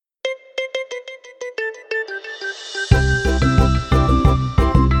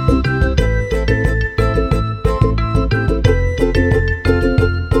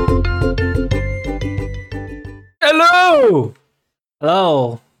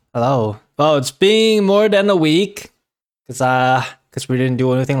Hello, hello. Well, it's been more than a week because we didn't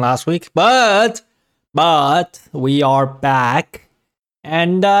do anything last week, but we are back,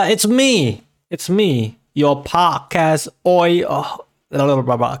 and it's me, your podcast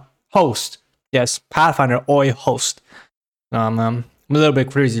host. Yes, Pathfinder Oi host. I'm a little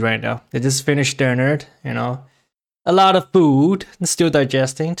bit crazy right now. I just finished dinner, a lot of food, and still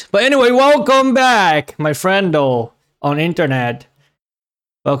digesting. But anyway, welcome back, my friendo on internet.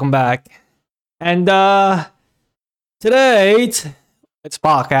 Welcome back. And today it's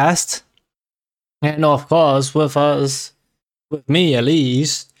podcast. And of course, with us, with me at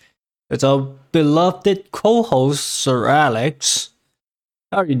least, it's our beloved co-host, Sir Alex.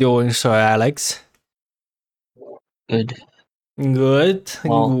 How are you doing, Sir Alex? Good. Good,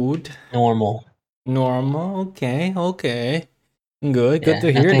 Well, good. normal. Normal, okay. Good Yeah,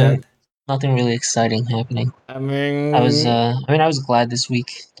 to hear nothing that. nothing really exciting happening. I I was mean, uh I mean I was glad this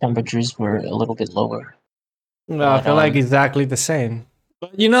week temperatures were a little bit lower. I But feel like exactly the same.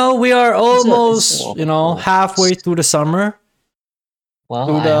 But we are it's a almost, little bit cool. halfway through the summer, Well,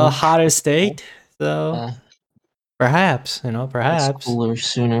 through I the hope hottest state. So uh perhaps, it's perhaps. cooler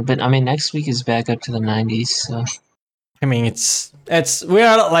sooner. But I mean next week is back up to the 90s, so I mean, it's we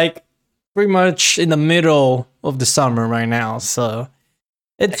are like pretty much in the middle of the summer right now, so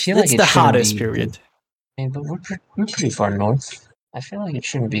I it's feel like it's it the shouldn't hottest be. period. I mean, but we're pretty far north. I feel like it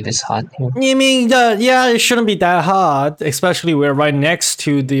shouldn't be this hot here. I mean, yeah, it shouldn't be that hot, especially we're right next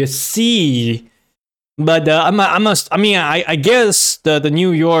to the sea. But I guess the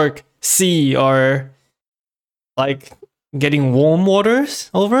New York Sea are like getting warm waters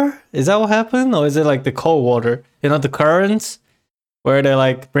over. Is that what happened, or is it like the cold water? The currents where they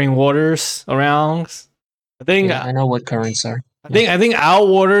like bring waters around. I think Yeah, I know what currents are. Yeah. I think our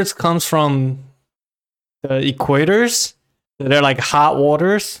waters comes from the equators. So they're like hot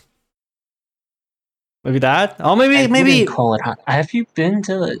waters. Maybe that. Oh, I wouldn't maybe call it hot. Have you been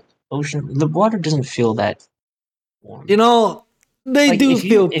to the ocean? The water doesn't feel that warm. you know they Like do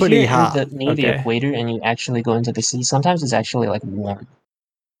feel if pretty you're in the hot. near the Okay. equator and you actually go into the sea, sometimes it's actually like warm.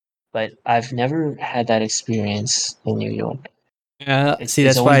 But I've never had that experience in New York. Yeah. See, It's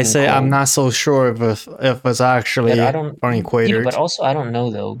that's why always I been say I'm cold. not so sure if it's But I actually don't. on Yeah, equator. but also I don't know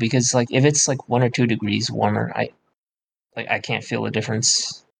though because like if it's like 1 or 2 degrees warmer, I can't feel the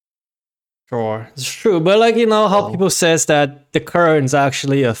difference. Sure, it's true, but how So people says that the currents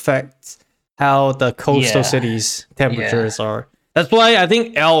actually affect how the coastal yeah, cities yeah. temperatures are. That's why I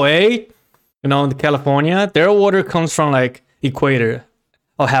think LA, in California, their water comes from like equator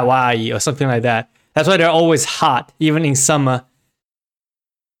or Hawaii or something like that. That's why they're always hot, even in summer.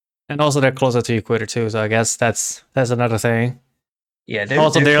 And also they're closer to equator too, so I guess that's another thing. Yeah,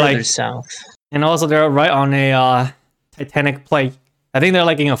 Also they're they're further like south. and also they're right on a tectonic plate. I think they're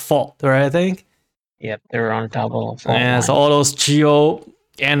like in a fault, right? I think. Yep, they're on top of a fault And so line. all those geo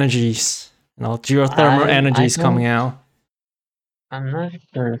energies, geothermal I energies coming don't. out. I'm not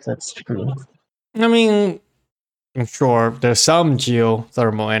sure if that's true. I mean, I'm sure there's some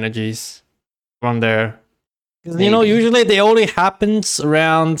geothermal energies from there. Because, Maybe. usually they only happens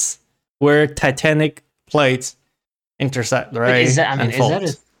around where titanic plates intersect, But is right? that? I mean, And is that a?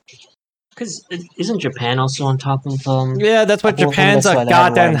 fault. Because isn't Japan also on top of Yeah, that's why couple of them? Japan's That's a why they have a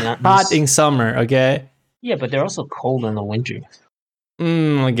lot goddamn of hot mountains. in summer, okay? Yeah, but they're also cold in the winter.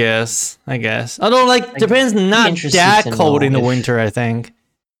 I guess. Although, like, Like, Japan's be not interested that to cold know in the if winter, I think, it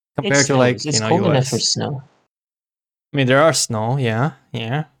compared to, snows. like, It's cold enough for US. snow. I mean, there are snow, yeah.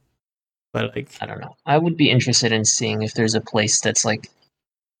 But like, I don't know. I would be interested in seeing if there's a place that's like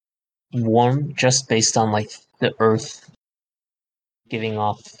warm just based on like the Earth giving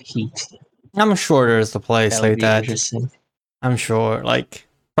off heat. I'm sure there's a That place would like be that. interesting, I'm sure, like,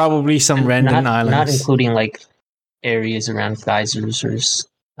 probably some and random not islands. including like areas around geysers or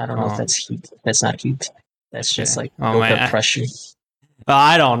I don't know if Oh, that's heat. That's not heat. That's just okay. like Oh built up man, pressure.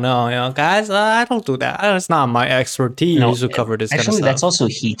 I don't know, guys. I don't do that. It's not my No, expertise to cover this kind of actually, that's stuff. also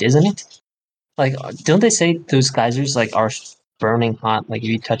heat, isn't it? Like, don't they say those geysers like are burning hot? Like, if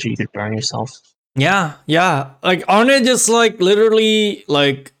you touch it, you could burn yourself. Yeah. Like, aren't it just like literally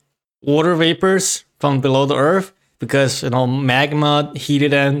like water vapors from below the earth? Because magma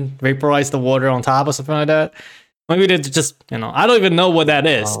heated and vaporized the water on top or something like that. Maybe they just I don't even know what that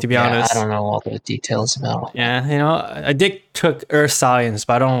is, Oh, to be yeah, I honest. don't know all the details about all that. Yeah, I did took earth science,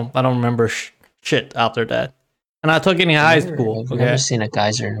 but I don't remember shit after that. And I took it in high school. I've never Okay, seen a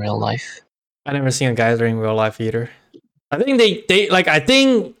geyser in real life. I never seen a geyser in real life either. I think they like I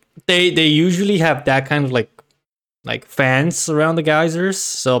think they usually have that kind of like fans around the geysers,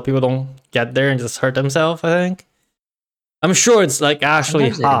 so people don't get there and just hurt themselves. I think. I'm sure it's like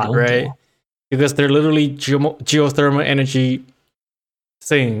actually Sometimes they hot, don't right? though. Because they're literally geothermal energy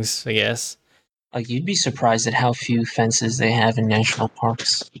things, I guess. Like you'd be surprised at how few fences they have in national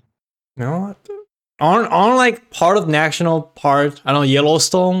parks. No, aren't like part of national park. I don't know,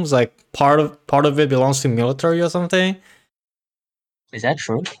 Yellowstone's like part of it belongs to military or something. Is that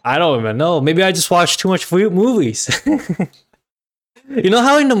true? I don't even know. Maybe I just watch too much movies. You know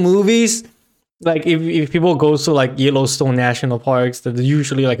how in the movies, like if people go to like Yellowstone National Parks, there's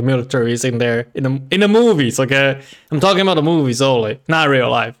usually like militaries in there in the movies. Okay, I'm talking about the movies only, not real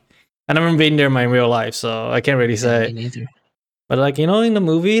life. I never been there in my real life, so I can't really Yeah, say. me neither. But like in the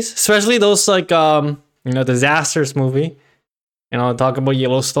movies, especially those like disasters movie, talk about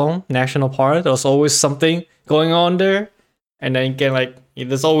Yellowstone National Park. There's always something going on there, and then you can like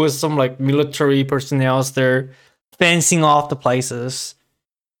there's always some like military personnel there fencing off the places.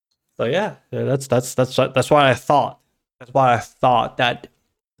 So yeah, that's why I thought. That's why I thought that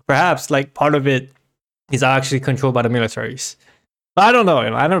perhaps like part of it is actually controlled by the militaries. But I don't know.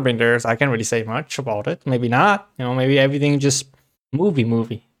 I've never been there, so I can't really say much about it. Maybe not. Maybe everything just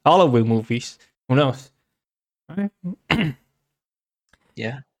movie, Hollywood movies. Who knows? Right?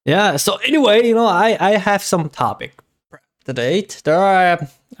 Yeah. Yeah. So anyway, I have some topic today. There are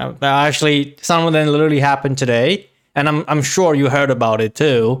actually some of them literally happened today, and I'm sure you heard about it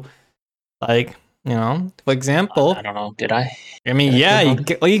too. Like for example, I don't know. Did I? I mean, yeah, you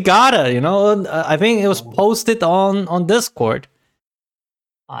gotta. I think it was posted on Discord.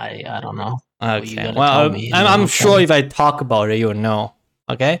 I don't know. Okay. Well, I'm sure if I talk about it, you'll know.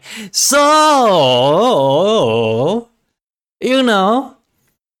 Okay. So,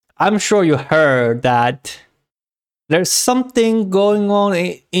 I'm sure you heard that there's something going on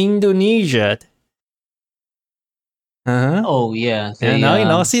in Indonesia. Uh-huh. Oh yeah. Yeah. Now you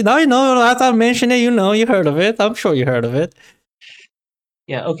know. See, now you know. As I mentioned it, you heard of it. I'm sure you heard of it.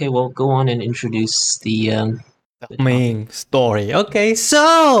 Yeah. Okay. Well, go on and introduce the main story. Okay,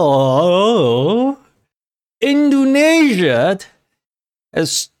 so Indonesia,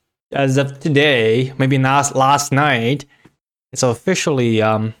 as of today, maybe not last night, it's officially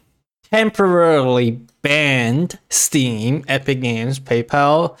temporarily banned Steam, Epic Games,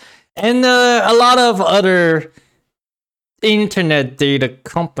 PayPal, and a lot of other internet data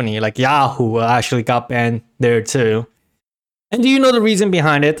company like Yahoo actually got banned there too. And do you know the reason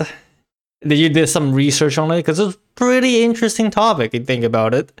behind it? Did you did some research on it? Because it's a pretty interesting topic. You think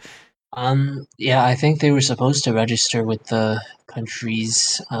about it. Yeah, I think they were supposed to register with the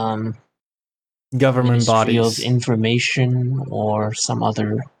country's government Ministry bodies of Information or some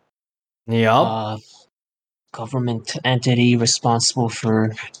other government entity responsible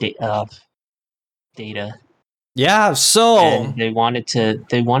for data. Yeah, so and they wanted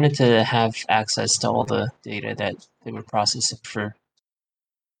to have access to all the data that they were processing for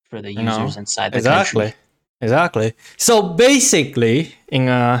the users inside the country. Exactly. So basically, in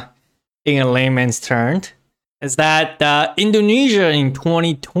a layman's term, is that Indonesia in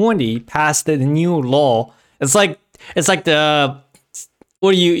 2020 passed a new law. It's like the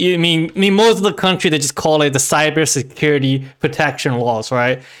what do you mean? Most of the country they just call it the cybersecurity protection laws,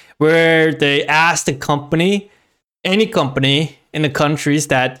 right? Where they ask the company, any company in the countries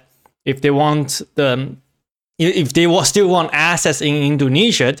that if they want if they still want access in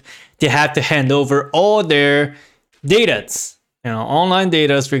Indonesia, they have to hand over all their data, online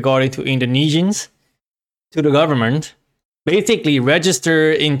data regarding to Indonesians to the government, basically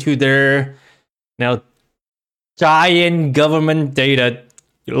register into their, giant government data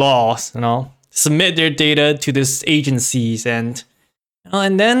laws, submit their data to these agencies and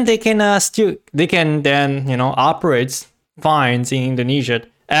then they can operate fines in Indonesia.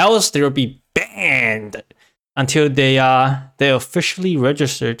 Else they'll be banned until they officially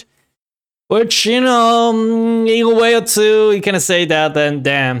registered. Which in a way or two, you can say that. Then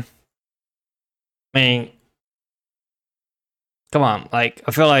damn, I mean, come on. Like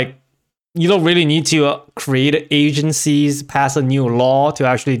I feel like you don't really need to create agencies, pass a new law to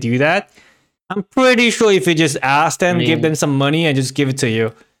actually do that. I'm pretty sure if you just ask them, give them some money, and just give it to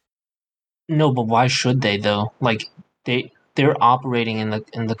you. No, but why should they though? Like they're operating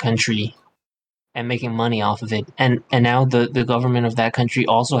in the country and making money off of it, and now the government of that country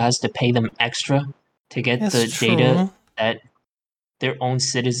also has to pay them extra to get the data that their own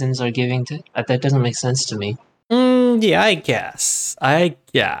citizens are giving to. That doesn't make sense to me. Yeah, I guess.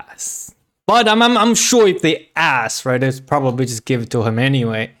 But I'm sure if they ask, right, they'd probably just give it to him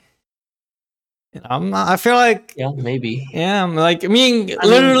anyway. I feel like maybe. Yeah, like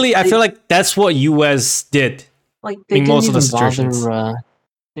literally, I feel like that's what US did. Like they didn't even bother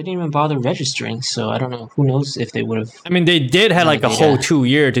They didn't even bother registering, so I don't know. Who knows if they would have I mean, they did have run the like a whole data. 2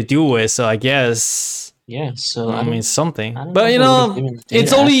 year to do it, so I guess Yeah, so I mean I something. don't know But if you they would have know, given the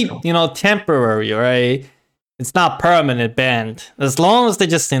it's data only Astro. temporary, right? It's not permanent banned. As long as they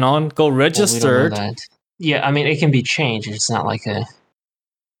just go Well, we don't know registered. that. Yeah, I mean it can be changed. It's not like a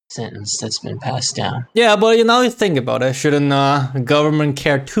sentence that's been passed down. Yeah, but you think about it. Shouldn't government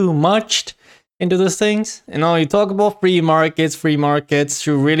care too much into these things? You talk about free markets. Free markets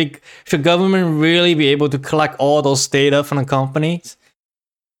should government really be able to collect all those data from the companies?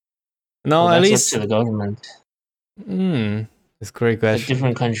 No, Well, at that's up to least. the government. It's a great But question.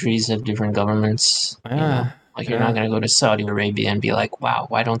 different countries have different governments. Yeah, Like you're not yeah. gonna go to Saudi Arabia and be like, "Wow,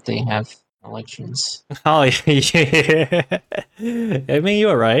 why don't they have elections?" Oh yeah. I mean,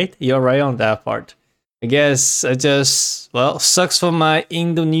 you're right. You're right on that part. I guess it just sucks for my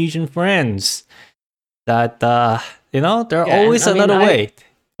Indonesian friends that there's Yeah, and always I mean, another I way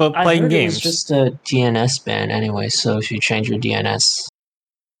for I playing heard it was games. just a DNS ban anyway. So if you change your DNS,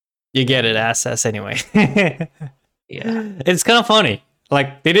 You get it then access anyway. yeah, It's kind of funny.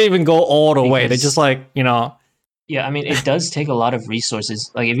 Like they didn't even go all the way. They just because like yeah, I mean, it does take a lot of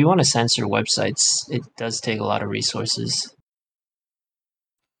resources. Like if you want to censor websites, it does take a lot of resources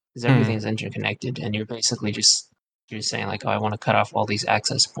because hmm. everything's interconnected, and you're basically just you're saying like, "Oh, I want to cut off all these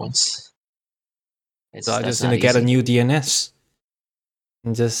access points." So It's I that's just need not to get a easy. new DNS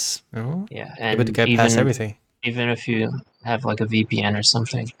and just Yeah, able to and get past everything. even if you have like a VPN or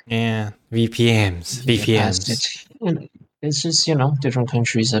something, Yeah, VPMs, you can get past VPMs. it. And it's just different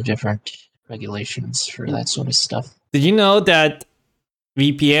countries have different regulations for that sort of stuff. Did you know that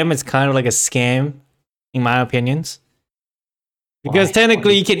VPN is kind of like a scam, in my opinions? Because Why? Why do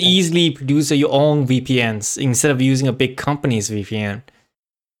technically, you you can think that? easily produce your own VPNs instead of using a big company's VPN.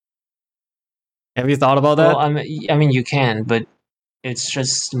 Have you thought about Well, that? I mean, you can, but it's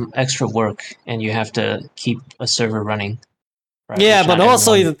just extra work, and you have to keep a server running, right? Yeah, Which but not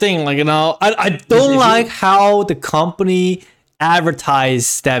also everyone. the thing, like I Because don't if like you, how the company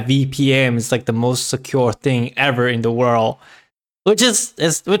advertised that VPN is like the most secure thing ever in the world, which is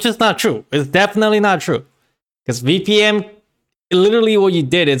not true. It's definitely not true. Because VPN, literally what you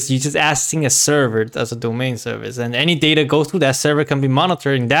did is you just asking a server as a domain service, and any data goes through that server can be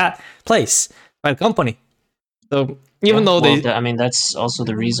monitored in that place by the company. So even yeah, though well, they I mean, that's also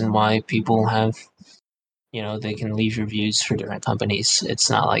the reason why people have, they can leave reviews for different companies. It's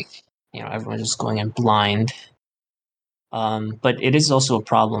not like everyone's just going in blind. But it is also a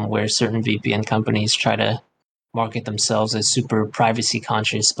problem where certain VPN companies try to market themselves as super privacy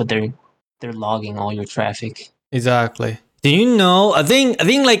conscious, but they're logging all your traffic. exactly. Do you know? I think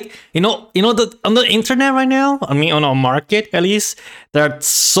like the on the internet right now. I mean, on our market at least, there are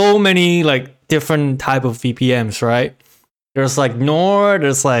so many like different type of VPNs, right? There's like Nord.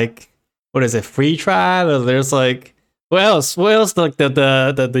 There's like what is it, Free Tribe? Or there's like what else? What else? Like the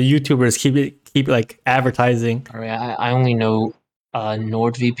YouTubers keep like advertising. All right, I only know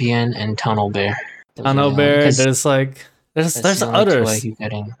NordVPN and TunnelBear. Those are Tunnel the only Bear. because There's like that's there's the only two I others. keep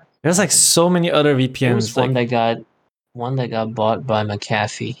getting. There's like Um, so many other there was VPNs. one Like, that got bought by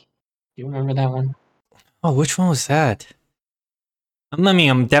McAfee. Do you remember that one? oh, which one was that? I mean,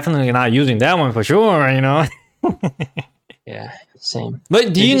 I'm definitely not using that one for sure. Yeah, same.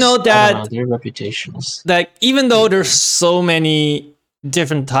 But do They're you know just I don't know. that Their reputation is like even though pretty there's bad. so many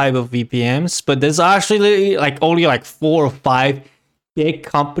different type of VPNs, but there's actually like only like 4 or 5 big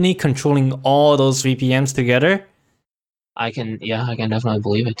company controlling all those VPNs together. I can definitely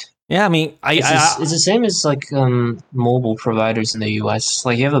believe it. Yeah, I mean, It's the same as like mobile providers in the US.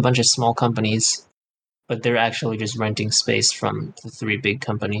 Like you have a bunch of small companies, but they're actually just renting space from the three big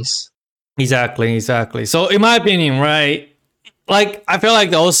companies. exactly. So in my opinion, right? Like I feel like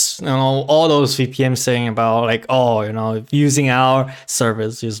those all those VPNs saying about like using our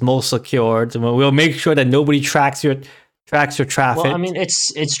service is most secured. We'll make sure that nobody tracks your Well, I traffic. mean,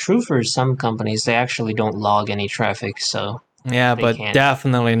 it's true for some companies. They actually don't log any traffic, so Yeah, they but can't.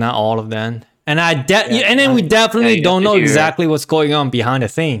 definitely not all of them. And Yeah, and then we yeah. definitely You have don't to know do your exactly what's going on behind the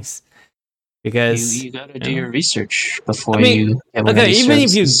things because you got to you do your know. research I before mean, you get one of okay, these even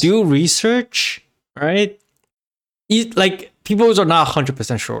if you services. do research, right? Like people are not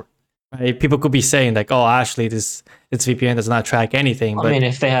 100% sure. Right? People could be saying like, "Oh, actually, this VPN does not track anything," I mean, but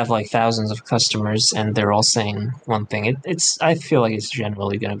if they have like thousands of customers and they're all saying one thing, it's I feel like it's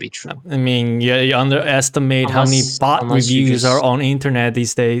generally going to be true, I mean, you underestimate how many bot unless you reviews are just on internet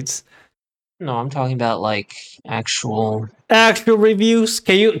these days. no. I'm talking about like actual. Actual reviews?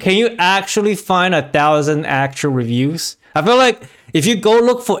 Can you actually find 1,000 actual reviews? I feel like if you go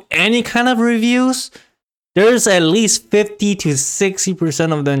look for any kind of reviews, there's at least 50 to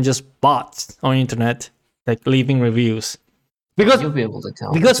 60% of them just bots on internet, like leaving reviews. Because You'll be able to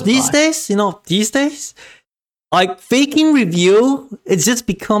tell. because it's a these bot. days, these days, like faking review, it's just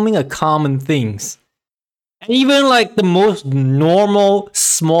becoming a common thing. And even like the most normal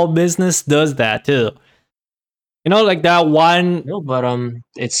small business does that too. Like that one. No, but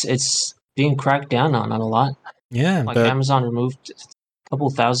it's being cracked down on a lot. Yeah, Like but Amazon removed a couple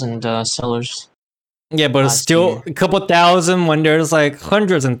thousand sellers yeah, but it's last still year. a couple thousand when there's like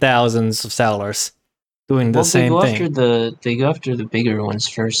hundreds and thousands of sellers doing the Well, same thing. they go after the bigger ones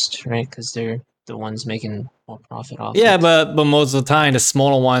first, right? Because they're the ones making more profit off Yeah, it. but most of the time the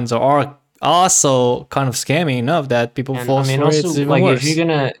smaller ones are also kind of scammy enough that people And fall I mean, for it. also It's even like worse.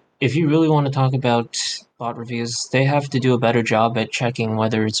 if you really want to talk about bot reviews, they have to do a better job at checking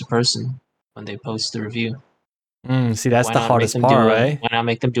whether it's a person when they post the review. See, that's the hardest part, right? Why not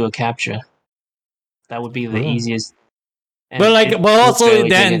make them do a captcha? That would be the True. easiest. But And like, but it'll also barely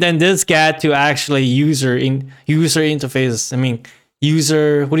take then this get to actually user interface. I mean,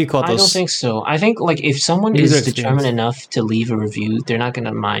 user. What do you call I don't those? think so. I think like if someone User is experience. determined enough to leave a review, they're not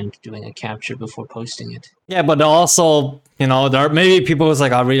gonna mind doing a capture before posting it. Yeah, but also, there are maybe people who's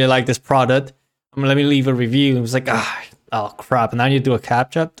like, I really like this product. Let me leave a review. It was like, oh crap! Now you do a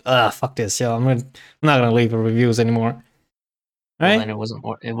capture. Fuck this, yo. I'm not gonna leave reviews anymore. Well, Right? then it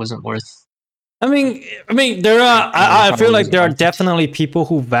wasn't worth. I mean, there are. I feel Probably like wasn't there are worth it. definitely people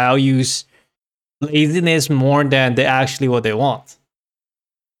who values laziness more than they actually what they want.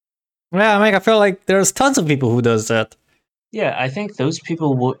 Yeah, I feel like there's tons of people who does that. Yeah, I think those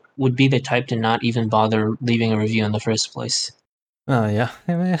people would be the type to not even bother leaving a review in the first place. Oh yeah,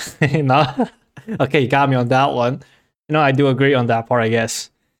 no. Okay, you got me on that one. I do agree on that part. I guess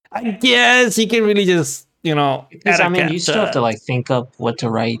you can really just Because I mean, you etiquette. still have to like think up what to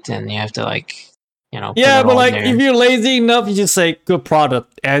write, and you have to like, put Yeah, it but all like there. if you're lazy enough, you just say good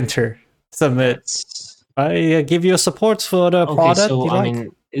product, enter, submit. It's- I give you a support for the okay, product so you I like.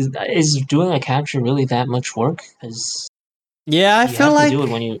 mean, is doing a capture really that much work? Because Yeah, I you feel have to like. do it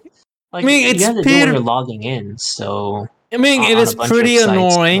when you I like mean, you it's have to do it when you're pretty. logging in. So I mean, it on is a bunch of pretty sites,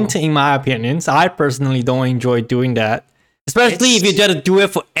 annoying, so in my opinions. I personally don't enjoy doing that, especially if you it's just do it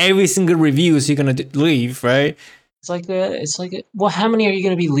for every single reviews you're gonna leave, right? well, how many are you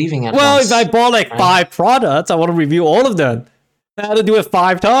going to be leaving at Well, once? if I bought like right? 5 products, I want to review all of them. I had to do it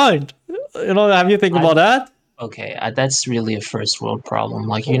 5 times. Have you think about that? Okay, that's really a first world problem.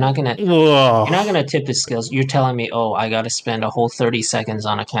 Like you're not gonna Ugh. tip the skills. You're telling me, oh, I got to spend a whole 30 seconds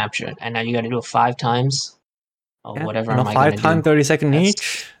on a capture, and now you got to do it 5 times. Oh, Yeah, whatever am I five gonna do? times 30 seconds That's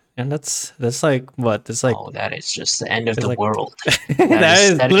each, and that's like what? That's like oh, that is just the end of it's the like world. that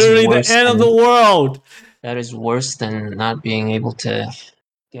is That is literally the worse end of than the world. not being able to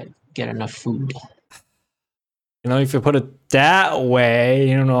get enough food. If you put it that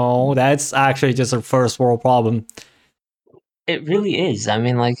way, that's actually just a first world problem. It really is. I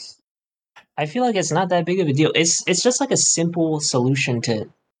mean, like, I feel like it's not that big of a deal. It's just like a simple solution to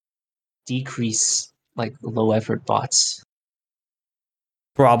decrease like low effort bots.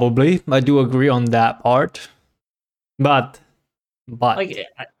 Probably, I do agree on that part, but Like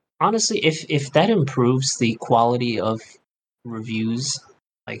honestly, if that improves the quality of reviews,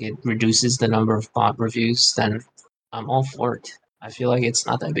 like it reduces the number of bot reviews, then I'm all for it. I feel like it's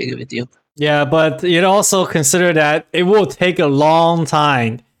not that big of a deal. yeah, but you'd also consider that it will take a long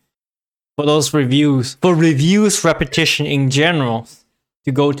time for those reviews repetition in general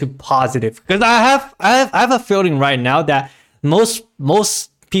to go to positive. Because I have a feeling right now that most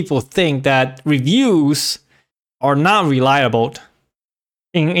people think that reviews are not reliable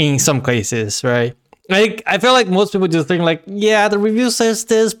in some cases, right? Like I feel like most people just think like, yeah, the review says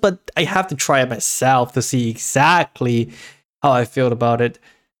this, but I have to try it myself to see exactly how I feel about it,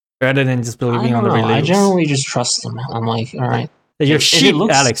 rather than just I believing on don't the know. I reviews. generally just trust them. I'm like, all right. You're If it sheep,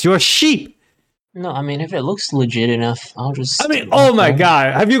 looks Alex. You're a sheep. no, I mean if it looks legit enough, I'll I just mean, oh my go.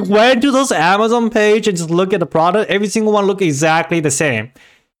 god, have you went to those Amazon page and just look at the product? Every single one look exactly the same.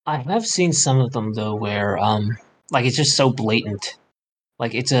 I have seen some of them though where like it's just so blatant.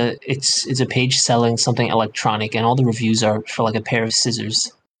 Like it's a page selling something electronic and all the reviews are for like a pair of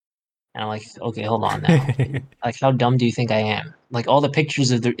scissors. And I'm like, okay, hold on now. Like how dumb do you think I am? Like all the pictures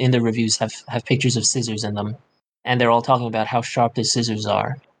in the reviews have pictures of scissors in them, and they're all talking about how sharp the scissors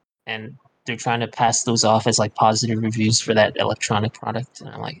are. And they're trying to pass those off as like positive reviews for that electronic product. And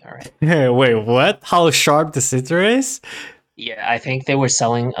I'm like, all right. Wait, what? How sharp the scissor is? Yeah, I think they were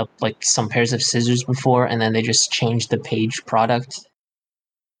selling up like some pairs of scissors before, and then they just changed the page product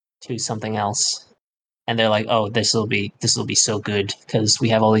to something else. And they're like, "Oh, this will be so good because we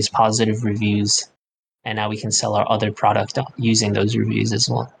have all these positive reviews." and now we can sell our other product using those reviews as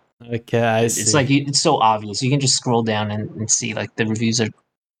well. Okay, I It's see. like it's so obvious. You can just scroll down and see like the reviews are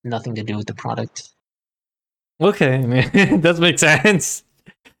nothing to do with the product. Okay, I mean, that makes sense.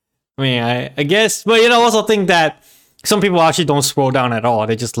 I mean, I guess, but I also think that some people actually don't scroll down at all.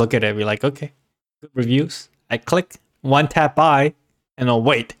 They just look at it and be like, okay, good reviews. I click, one tap buy, and I'll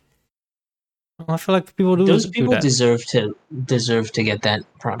wait. I feel like people do Those do people that. deserve to get that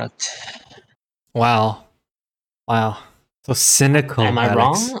product. Wow. So cynical, Am I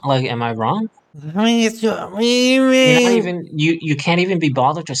Alex. wrong? Like, am I wrong? I mean, it's just, You're not even you can't even be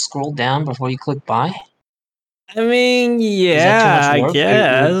bothered to scroll down before you click buy. Is that too yeah, much I work?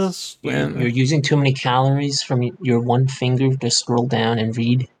 guess. You're using too many calories from your one finger to scroll down and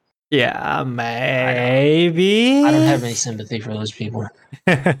read. Yeah, I don't have maybe. any sympathy for those people.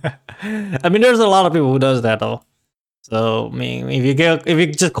 I mean, there's a lot of people who does that though. So, I mean, if you're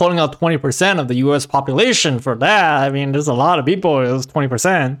just calling out 20% of the U.S. population for that, I mean, there's a lot of people. It's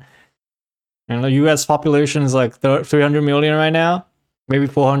 20%. And the U.S. population is like 300 million right now, maybe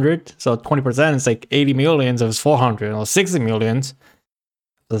 400. So 20% is like 80 millions. If it's 400 or 60 millions,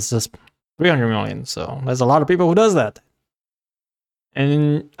 that's just 300 million. So there's a lot of people who does that.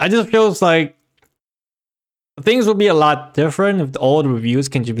 And I just feels like things would be a lot different if all the reviews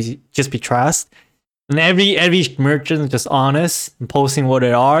can just be trusted. And every merchant is just honest and posting what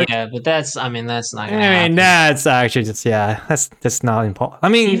they are. Yeah, but that's not gonna I happen. mean, that's actually just that's not important. I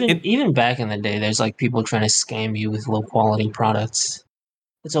mean, Even back in the day, there's like people trying to scam you with low quality products.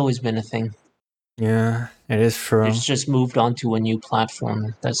 It's always been a thing. yeah, it is true. It's just moved on to a new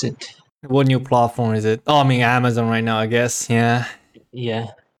platform. That's it. What new platform is it? Oh, I mean Amazon right now, I guess. Yeah,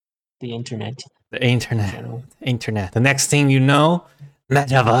 Yeah, the internet. the internet. The next thing you know,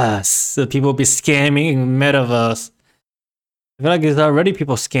 metaverse. The people be scamming in metaverse. I feel like there's already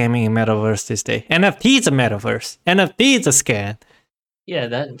people scamming in metaverse this day. NFT is a metaverse. NFT is a scam. Yeah,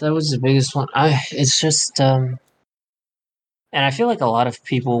 that was the biggest one. It's just and I feel like a lot of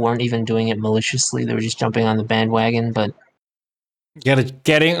people weren't even doing it maliciously. They were just jumping on the bandwagon. But You gotta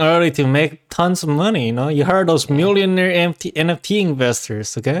get in early to make tons of money. You heard those millionaire NFT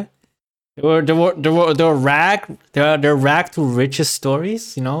investors, okay? They're racked to riches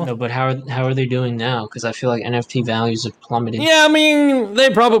stories. no, but how are they doing now? Because I feel like NFT values have plummeted. Yeah, I mean, they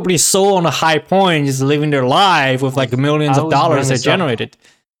probably sold on a high point, just living their life with like millions of dollars they generated.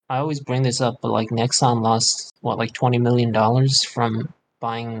 I always bring this up, but like Nexon lost what, like $20 million from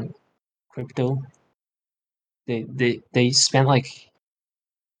buying crypto. They spent like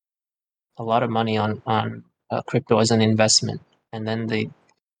a lot of money on crypto as an investment, and then they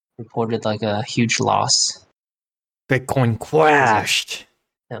reported like a huge loss. Bitcoin crashed.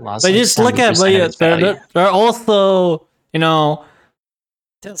 That lost. But Like just look at, they're also,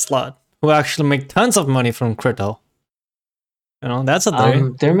 Tesla, who actually make tons of money from crypto. That's a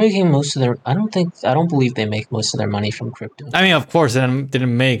thing. They're making most of their. I don't believe they make most of their money from crypto. I mean, of course, they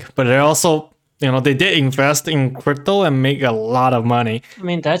didn't make, but they're also, they did invest in crypto and make a lot of money. I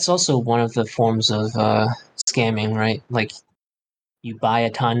mean, that's also one of the forms of scamming, right? Like, you buy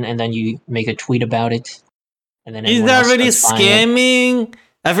a ton and then you make a tweet about it, and then is that really scamming?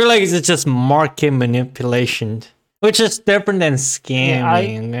 I feel like it's just market manipulation, which is different than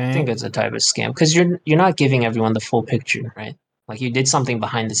scamming. Yeah, I think it's a type of scam because you're not giving everyone the full picture, right? Like, you did something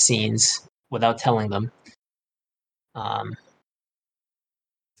behind the scenes without telling them.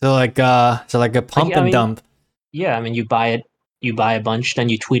 So like a pump and dump. Yeah, I mean, you buy a bunch, then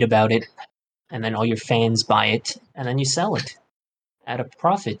you tweet about it, and then all your fans buy it, and then you sell it at a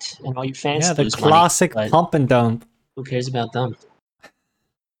profit, and all your fans lose money. Yeah, the classic pump and dump. Who cares about them?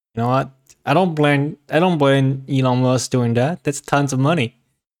 You know what? I don't blame Elon Musk doing that. That's tons of money.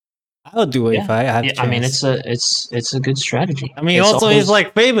 I'll do it if I had. Yeah, I mean, it's a good strategy. I mean, also he's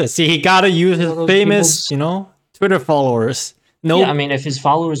like famous. He gotta use his famous, Twitter followers. No, yeah, I mean, if his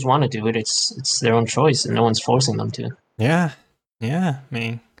followers want to do it, it's their own choice, and no one's forcing them to. Yeah. I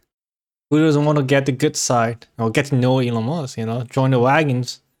mean, who doesn't want to get the good side or get to know Elon Musk? Join the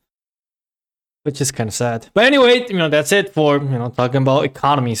wagons. Which is kind of sad. But anyway, that's it for, talking about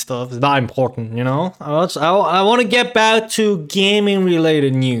economy stuff. It's not important, I want to get back to gaming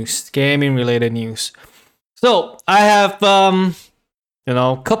related news. So, I have,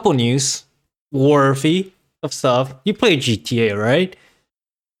 couple news worthy of stuff. You play GTA, right?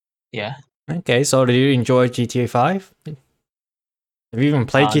 Yeah. Okay, so did you enjoy GTA 5? Have you even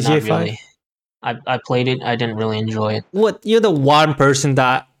played GTA 5? Really. I played it. I didn't really enjoy it. What? You're the one person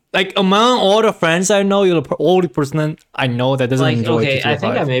that, like, among all the friends I know, you're the only person I know that doesn't enjoy GTA 5.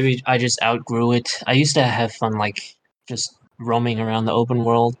 I think I just outgrew it. I used to have fun, like, just roaming around the open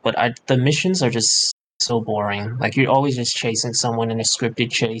world, but the missions are just so boring. Like you're always just chasing someone in a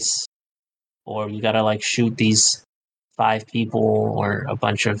scripted chase, or you gotta like shoot these 5 people or a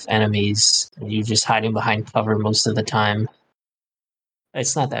bunch of enemies, and you're just hiding behind cover most of the time.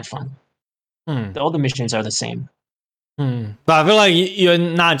 It's not that fun. Hmm. All the missions are the same. But I feel like you're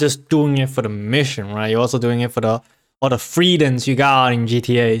not just doing it for the mission, right? You're also doing it for all the freedoms you got in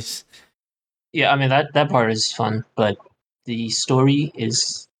GTA's. Yeah, I mean that part is fun, but the story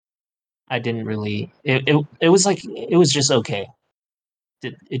is I didn't really it was like it was just okay.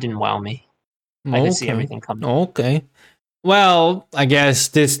 It didn't wow me. I could see Okay. everything coming. Okay. Well, I guess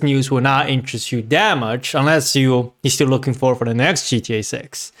this news will not interest you that much unless you're still looking forward for the next GTA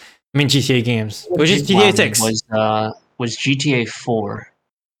 6. I mean GTA games. Which is GTA 6. Was GTA 4.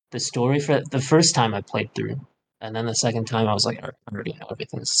 The story for the first time I played through, and then the second time I was like, I already know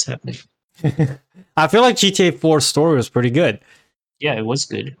everything that's happening. I feel like GTA 4 story was pretty good. Yeah, it was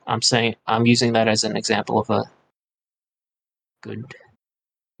good. I'm using that as an example of a good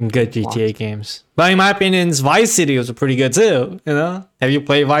GTA games. But in my opinion, Vice City was pretty good too. You know? Have you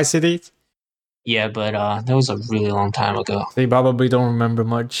played Vice City? Yeah, but that was a really long time ago. So you probably don't remember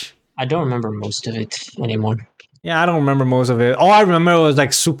much. I don't remember most of it anymore. Yeah, I don't remember most of it. All I remember was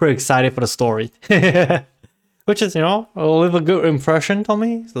like super excited for the story. Which is, leave a good impression on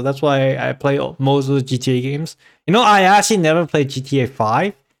me. So that's why I play most of the GTA games. I actually never played GTA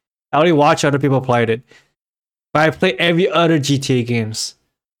 5. I only watch other people play it. But I play every other GTA games.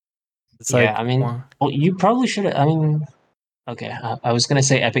 It's well, you probably should have. Okay, I was gonna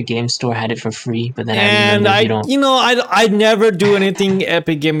say Epic Game Store had it for free, but then I remembered you don't. I never do anything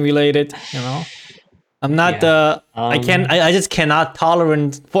Epic Game related. I'm not I just cannot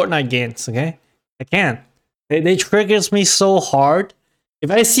tolerate Fortnite games. Okay, I can't. They triggers me so hard.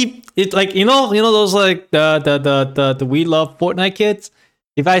 If I see it, like those like the We Love Fortnite kids.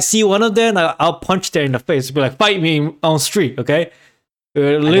 If I see one of them, I'll punch them in the face. Be like, fight me on street. Okay,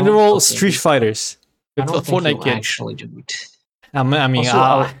 literal street fighters. I don't think Fortnite kids actually do it.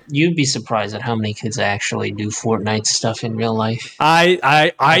 Also, you'd be surprised at how many kids actually do Fortnite stuff in real life.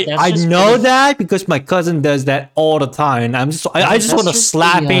 I know that because my cousin does that all the time. I just want to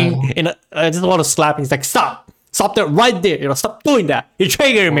slap him. I just want to slap him. He's like, stop that right there. Stop doing that. You're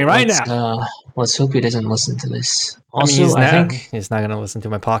triggering me right now. Let's hope he doesn't listen to this. Also, I think he's not gonna listen to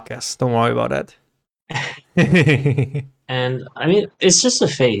my podcast. Don't worry about that. And it's just a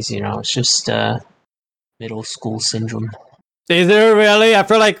phase. It's just middle school syndrome. Is there really? I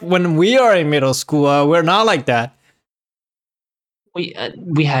feel like when we are in middle school, we're not like that. We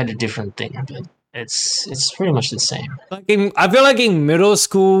had a different thing, but it's pretty much the same. I feel like in middle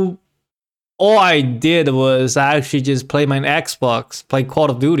school, all I did was actually just play my Xbox, play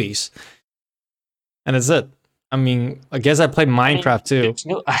Call of Duties, and that's it. I guess I played Minecraft too.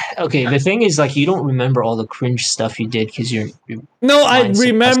 Okay, the thing is, like, you don't remember all the cringe stuff you did because you're. No, I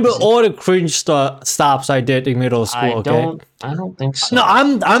remember all the cringe stops I did in middle school. I don't think so. No,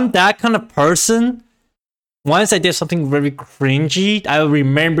 I'm that kind of person. Once I did something very cringy, I will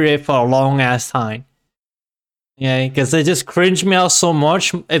remember it for a long ass time. Yeah, because it just cringed me out so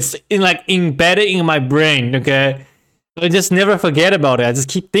much. It's embedded in my brain. Okay. I just never forget about it. I just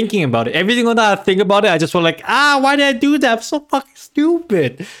keep thinking about it. Every single time I think about it, I just feel like, why did I do that? I'm so fucking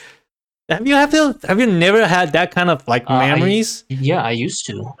stupid. Have you never had that kind of memories? I used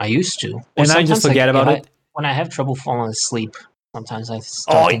to. And I just forget about it. When I have trouble falling asleep, sometimes I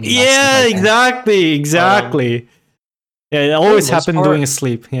yeah, exactly. Yeah, it always happened during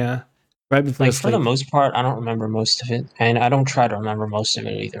sleep. Yeah. Right before sleep. For the most part, I don't remember most of it. And I don't try to remember most of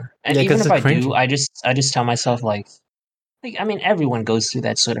it either. And even if I do, I just tell myself everyone goes through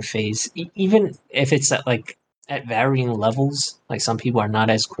that sort of phase, even if it's at varying levels. Like some people are not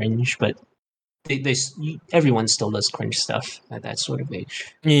as cringe, but everyone still does cringe stuff at that sort of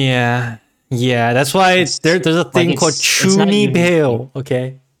age. Yeah, that's why there's a thing called Chunibyo.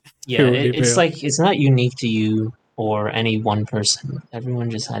 Okay. Yeah, it's not unique to you or any one person. Everyone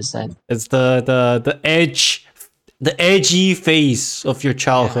just has that. It's the edgy phase of your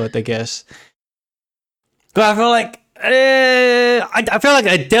childhood, I guess. But I feel like. I feel like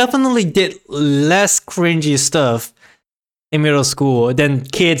I definitely did less cringy stuff in middle school than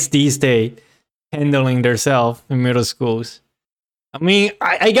kids these days handling themselves in middle schools.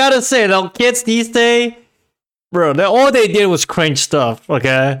 I gotta say though, kids these days, bro, all they did was cringe stuff.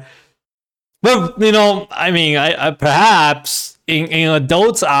 Okay, but I perhaps in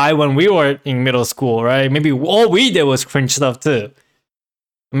adults' eye when we were in middle school, right? Maybe all we did was cringe stuff too.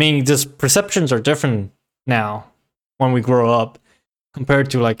 Just perceptions are different now. When we grow up compared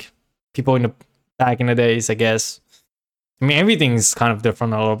to people back in the days, I guess. Everything's kind of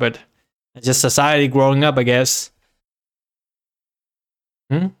different a little bit. It's just society growing up, I guess.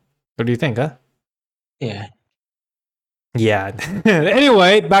 What do you think, huh? Yeah. Yeah.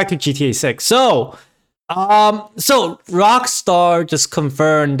 Anyway, back to GTA 6. So Rockstar just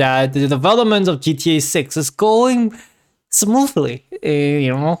confirmed that the development of GTA 6 is going smoothly.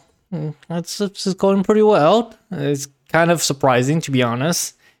 It's going pretty well. It's kind of surprising, to be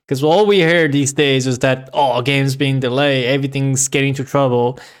honest, because all we hear these days is that games being delayed, everything's getting into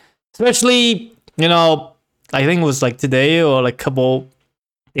trouble. Especially, I think it was like today or like a couple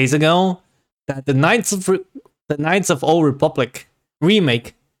days ago that the Knights of Old Republic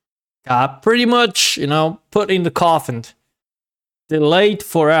remake got pretty much, put in the coffin, delayed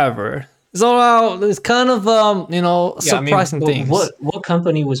forever. So now it's kind of surprising things. What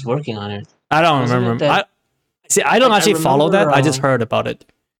company was working on it? I don't remember. I don't actually follow that. I just heard about it.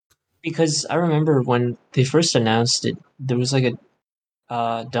 Because I remember when they first announced it, there was like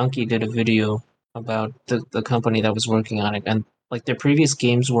a Donkey did a video about the company that was working on it, and like their previous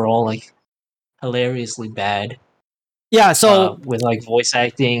games were all like hilariously bad. Yeah, so with like voice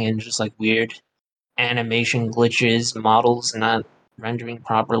acting and just like weird animation glitches, models not rendering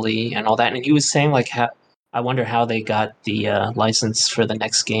properly, and all that. And he was saying like, I wonder how they got the license for the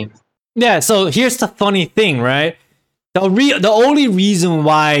next game. Yeah, so here's the funny thing, right? The only reason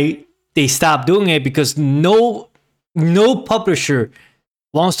why they stopped doing it because no publisher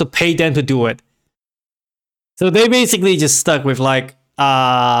wants to pay them to do it. So they basically just stuck with like,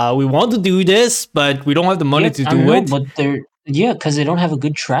 we want to do this, but we don't have the money to do it. But because they don't have a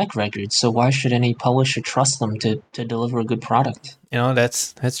good track record. So why should any publisher trust them to deliver a good product?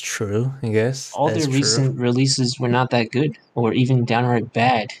 That's true, I guess. All their recent releases were not that good, or even downright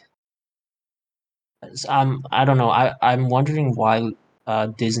bad. I don't know. I'm wondering why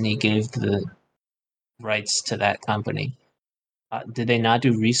Disney gave the rights to that company. Did they not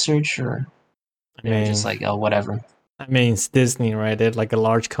do research, or they were just like, oh, whatever? I mean, it's Disney, right? They're like a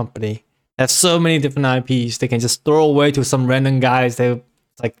large company. They have so many different IPs. They can just throw away to some random guys. They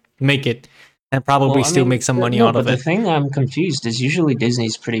like make it and probably still make some money out of it. The thing I'm confused is usually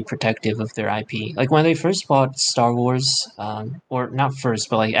Disney's pretty protective of their IP. Like when they first bought Star Wars, or not first,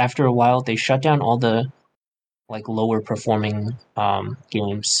 but like after a while, they shut down all the like lower performing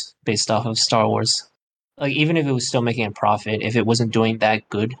games based off of Star Wars. Like even if it was still making a profit, if it wasn't doing that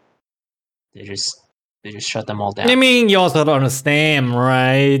good, they just shut them all down. I mean, you also don't understand,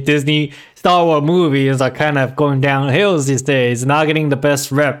 right? Disney Star Wars movies are kind of going downhill these days, not getting the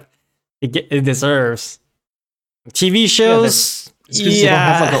best rep it deserves. TV shows, they don't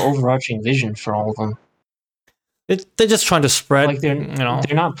have like an overarching vision for all of them. They're just trying to spread. Like they're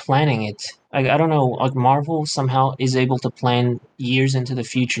not planning it. Like I don't know. Like Marvel somehow is able to plan years into the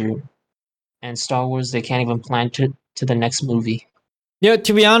future, and Star Wars they can't even plan to the next movie. Yeah,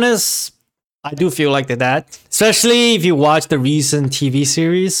 to be honest, I do feel like that. Especially if you watch the recent TV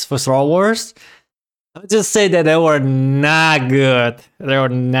series for Star Wars. I'll just say that they were not good. They were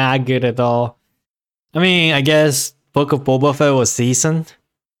not good at all. I mean, I guess Book of Boba Fett was decent.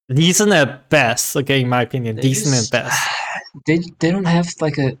 Decent at best, okay, in my opinion. Decent at best. They don't have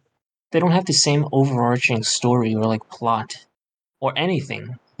they don't have the same overarching story or like plot or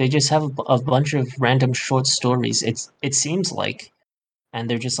anything. They just have a bunch of random short stories. It seems like, and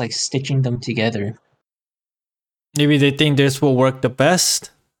they're just like stitching them together. Maybe they think this will work the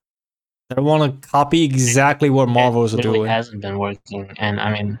best. They want to copy exactly what Marvel's doing. It hasn't been working, and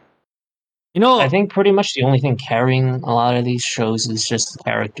I mean, I think pretty much the only thing carrying a lot of these shows is just the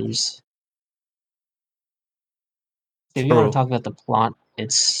characters. If you want to talk about the plot,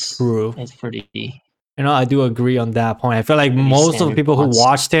 it's true. It's pretty. I do agree on that point. I feel like most of the people who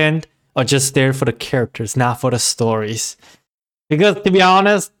watched it are just there for the characters, not for the stories. Because to be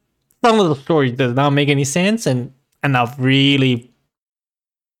honest, some of the stories does not make any sense and are really,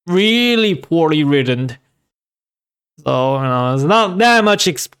 really poorly written. So there's not that much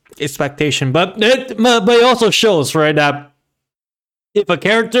expectation, but it also shows, right, that if a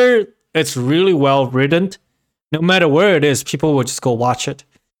character is really well written, no matter where it is, people will just go watch it.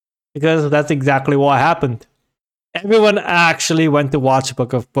 Because that's exactly what happened. Everyone actually went to watch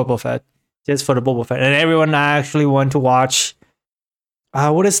Book of Boba Fett just for the Boba Fett, and everyone actually went to watch.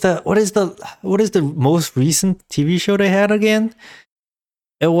 What is the most recent TV show they had again?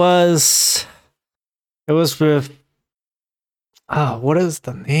 It was with. What is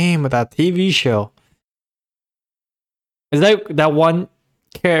the name of that TV show? Is that one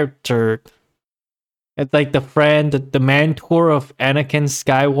character? It's like the friend, the mentor of Anakin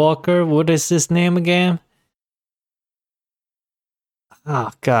Skywalker. What is his name again?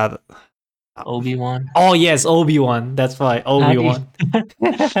 Oh, God. Obi-Wan. Oh yes, Obi-Wan. That's right, How do you,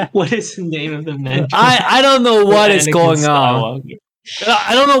 Obi-Wan. what is the name of the mentor I don't know for what is Anakin going on. Skywalker?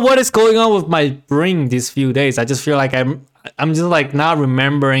 I don't know what is going on with my brain these few days. I just feel like I'm just like not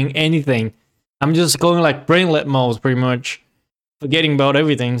remembering anything. I'm just going like brainlet mode, pretty much, forgetting about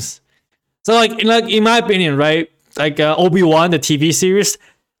everything. So like in my opinion, right? Like Obi-Wan, the TV series,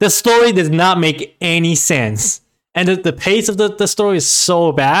 the story does not make any sense, and the pace of the story is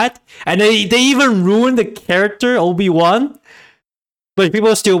so bad, and they even ruined the character Obi-Wan, but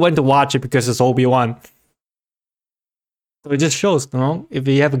people still went to watch it because it's Obi-Wan. So it just shows, you know, if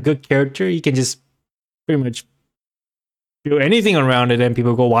you have a good character, you can just pretty much do anything around it, and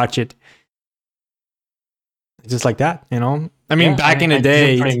people go watch it. Just like that, you know. I mean, back in the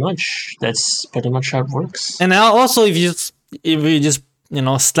day, that's pretty much how it works. and now also if you just you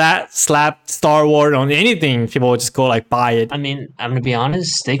know slap Star Wars on anything, people will just go like buy it. I mean, I'm gonna be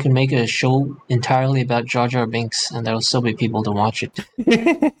honest. They could make a show entirely about Jar Jar Binks, and there'll still be people to watch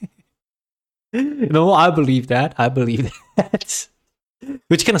it. No, I believe that. I believe that.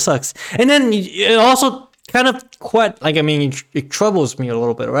 Which kind of sucks. And then it also kind of quite like, I mean, it troubles me a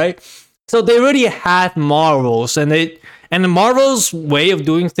little bit, right? So they already had Marvels, and the Marvels way of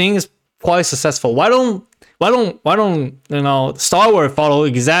doing things quite successful. Why don't you know Star Wars follow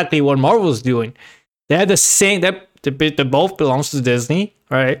exactly what Marvel's doing? They have the same. They both belongs to Disney,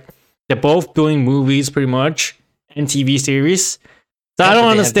 right? They're both doing movies pretty much and TV series. So I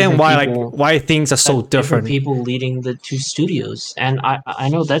don't understand why things are so different. People leading the two studios, and I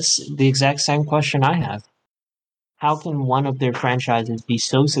know that's the exact same question I have. How can one of their franchises be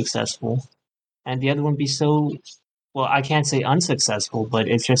so successful, and the other one be so, well, I can't say unsuccessful, but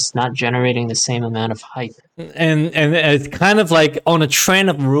it's just not generating the same amount of hype. And it's kind of like on a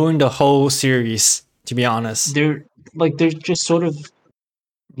trend of ruining the whole series. To be honest, they're just sort of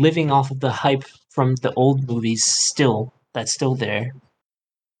living off of the hype from the old movies. That's still there.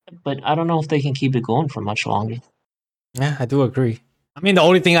 But I don't know if they can keep it going for much longer. Yeah, I do agree. I mean, the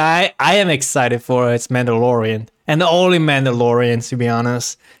only thing I am excited for is Mandalorian, and the only Mandalorian, to be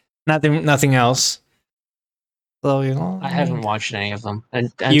honest. Nothing else. So you know, I haven't watched any of them,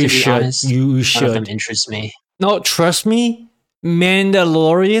 and you to be should. honest, You should. none of them interest me. No, trust me,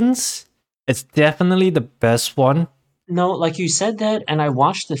 Mandalorians. It's definitely the best one. No, like you said that, and I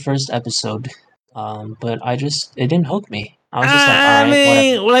watched the first episode, but it didn't hook me. I was just like, all right,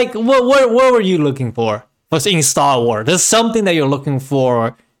 mean, whatever. like, what were you looking for? Was in Star Wars? There's something that you're looking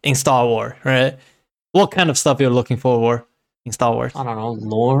for in Star Wars, right? What kind of stuff you're looking for in Star Wars? I don't know,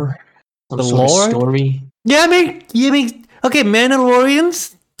 lore, the lore story. Yeah, I mean, okay,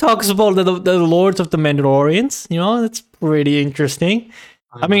 Mandalorians talks about the lords of the Mandalorians. You know, that's pretty interesting.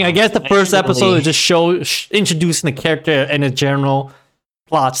 I mean, I guess the first episode is just introducing the character and the general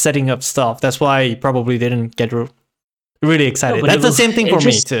plot, setting up stuff. That's why you probably didn't get really excited. That's the same thing for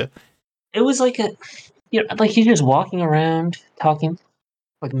me too. It was like like you're just walking around, talking,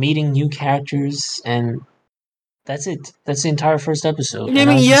 like meeting new characters, and that's it. That's the entire first episode. I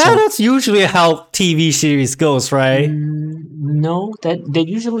mean, yeah, that's usually how TV series goes, right? No, that they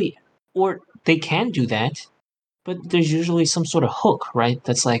usually, or they can do that, but there's usually some sort of hook, right?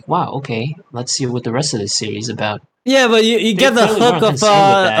 That's like, wow, okay, let's see what the rest of this series is about. Yeah, but you get the hook of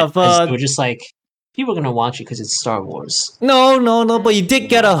we're just like, people are gonna watch it because it's Star Wars. No, but you did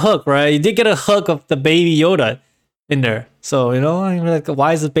get a hook, right? You did get a hook of the Baby Yoda in there. So, you know, I'm like,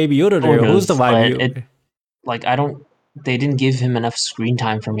 why is the Baby Yoda there? Who's the Baby Yoda? Like, they didn't give him enough screen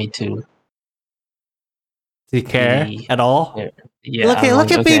time for me to... Do you care at all? Yeah.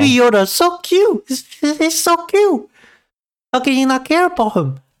 Look at Baby Yoda. So cute. He's so cute. How can you not care about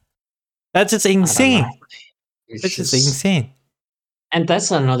him? That's just insane. It's just insane. And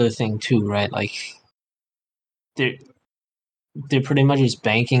that's another thing too, right? Like, they're pretty much just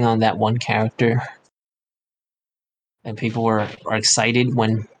banking on that one character, and people are excited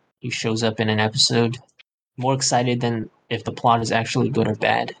when he shows up in an episode. More excited than if the plot is actually good or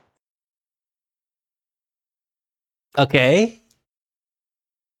bad. Okay.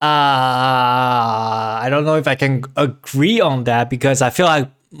 I don't know if I can agree on that, because I feel like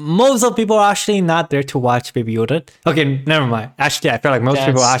most of people are actually not there to watch Baby Yoda. Okay, never mind. Actually, I feel like most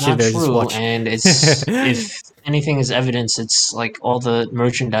people are actually there to watch. And it's if anything is evidence, it's like all the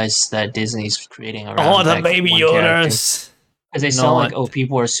merchandise that Disney's creating around all the Baby Yodas. Because they saw like,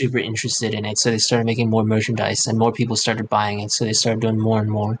 people are super interested in it, so they started making more merchandise, and more people started buying it, so they started doing more and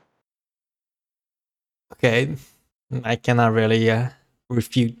more. Okay, I cannot really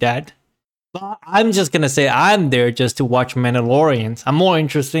refute that. But I'm just gonna say I'm there just to watch Mandalorians. I'm more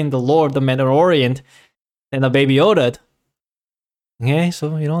interested in the lore of the Mandalorian than the Baby Yoda. Okay, so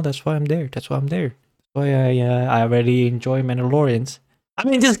that's why I'm there. That's why I'm there. That's why I already enjoy Mandalorians. I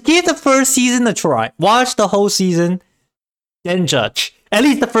mean, just give the first season a try. Watch the whole season, then judge. At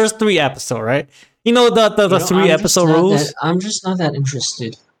least the first 3 episodes, right? You know the 3 episode rules. I'm just not that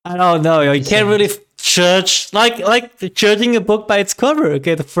interested. I don't know. You can't really judge like judging a book by its cover.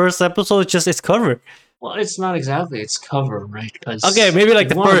 Okay, the first episode is just its cover. Well, it's not exactly its cover, right? Okay, maybe like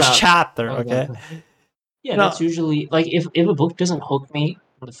the first chapter. Okay. Yeah, that's usually like if a book doesn't hook me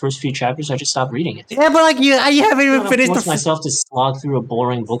in the first few chapters, I just stop reading it. Yeah, but like you haven't even finished force myself to slog through a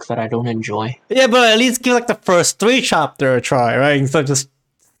boring book that I don't enjoy. Yeah, but at least give like the first 3 chapters a try, right? Instead of just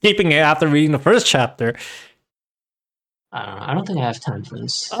skipping it after reading the first chapter. I don't know. I don't think I have time for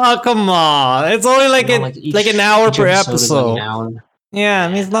this. Oh come on! It's only like like an hour per episode. Yeah, I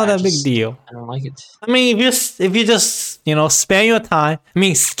mean it's not that big deal. I don't like it. I mean, if you just spend your time. I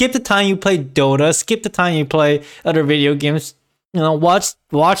mean, skip the time you play Dota, skip the time you play other video games. Watch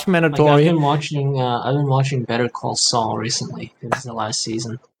Mandalorian. I've been watching Better Call Saul recently. This is the last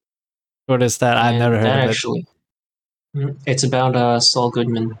season. What is that? I've never heard of it. Actually, it's about Saul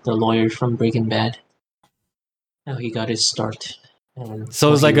Goodman, the lawyer from Breaking Bad. How he got his start.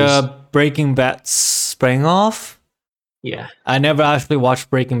 So it's like a Breaking Bad spring off? Yeah. I never actually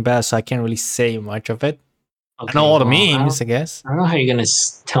watched Breaking Bad, so I can't really say much of it. Okay, I know all the memes, I guess. I don't know how you're going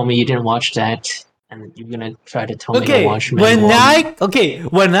to tell me you didn't watch that, and you're going to try to tell me to watch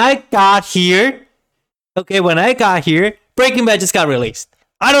when I got here, Breaking Bad just got released.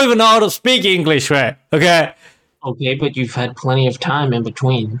 I don't even know how to speak English, right? Okay? Okay, but you've had plenty of time in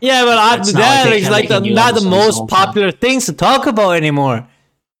between. Yeah, but after that, it's like not the most popular things to talk about anymore.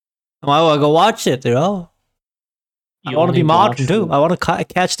 Why would I go watch it, I want to be modern too. I want to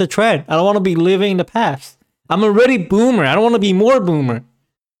catch the trend. I don't want to be living in the past. I'm already boomer. I don't want to be more boomer.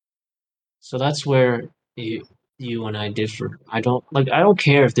 So that's where you and I differ. I don't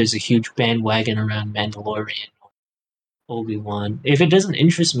care if there's a huge bandwagon around Mandalorian or Obi-Wan. If it doesn't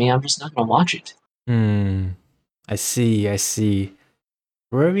interest me, I'm just not gonna watch it. I see.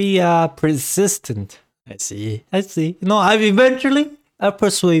 Very persistent. I see. I'll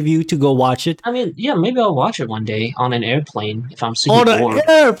persuade you to go watch it. I mean, yeah, maybe I'll watch it one day on an airplane if I'm super bored. On an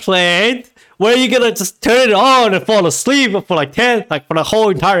airplane? Where are you gonna just turn it on and fall asleep for for the whole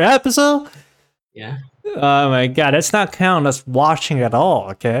entire episode? Yeah. Oh my god, that's not count as watching at all,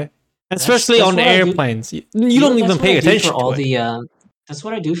 okay? Especially on airplanes. You don't even pay attention to it. That's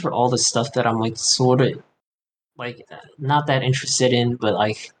what I do for all the stuff that I'm like sort of not that interested in, but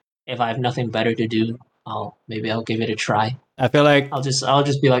like if I have nothing better to do, I'll give it a try. I feel like I'll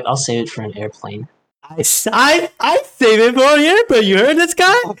just be like, I'll save it for an airplane. I save it for an airplane. You heard this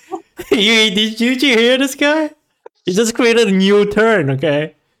guy? Did you hear this guy? You just created a new term,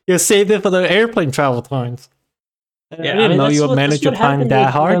 okay? You saved it for the airplane travel times. I didn't know you would manage your time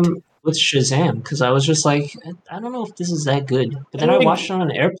that hard. With Shazam, because I was just like, I don't know if this is that good. But then I watched it on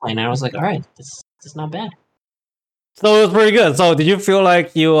an airplane, and I was like, all right, this is not bad. So it was pretty good. So did you feel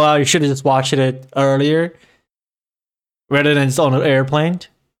like you should have just watched it earlier rather than just on an airplane?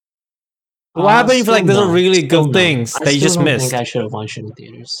 What happened if there's a really good things that you just missed? I think I should have watched it in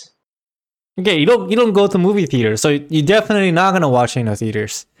theaters. Okay, you don't go to movie theaters, so you're definitely not gonna watch it in the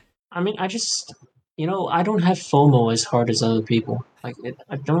theaters. I mean, I just I don't have FOMO as hard as other people. I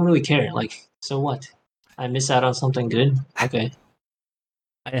don't really care. So what? I miss out on something good. Okay.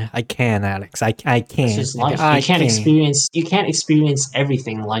 I can, Alex. I can. It's just life. You can't experience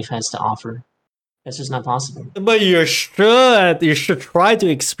everything life has to offer. That's just not possible. But you should try to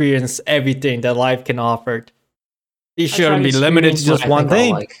experience everything that life can offer. You shouldn't be limited to just one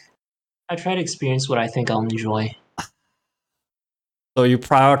thing. I try to experience what I think I'll enjoy. So you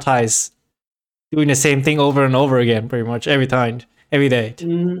prioritize doing the same thing over and over again, pretty much every time, every day.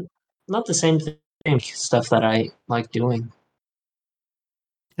 Not the same thing. Stuff that I like doing.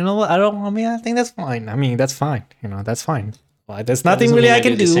 You know what? I think that's fine. That's fine. That's fine. Well, there's nothing really I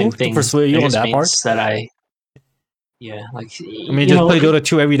can do to persuade you on that part. Just play Dota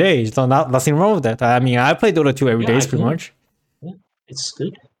 2 every day. So nothing wrong with that. I play Dota 2 every day, pretty much. Yeah, it's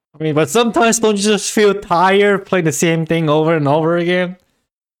good. But sometimes don't you just feel tired playing the same thing over and over again?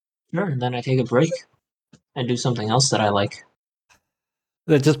 Sure, and then I take a break and do something else that I like.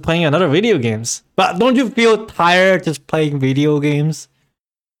 They're just playing another video games. But don't you feel tired just playing video games?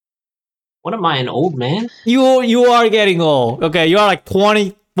 What am I, an old man? You are getting old. Okay, you are like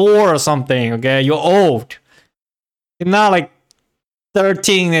 24 or something. Okay, you're old. You're not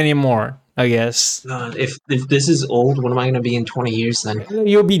 13 anymore, I guess. If this is old, what am I going to be in 20 years then?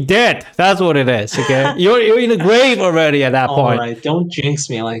 You'll be dead. That's what it is, okay? you're in the grave already at that point. Alright, don't jinx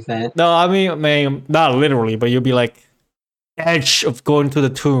me like that. No, I mean, not literally, but you'll be edge of going to the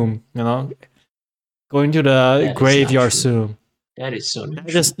tomb. Going to the That is not graveyard true. soon. That is so not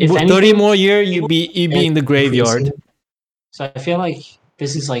true. Just If 30 anything, more years, people you'd be in the graveyard. increasing. So I feel like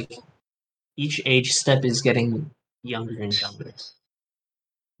this is like each age step is getting younger and younger.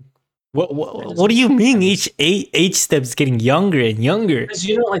 What do you mean? Each age step is getting younger and younger. Because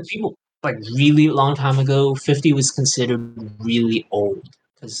like people like really long time ago, 50 was considered really old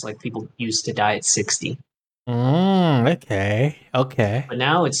because like people used to die at 60. Okay. But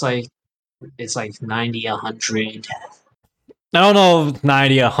now it's like 90, 100. I don't know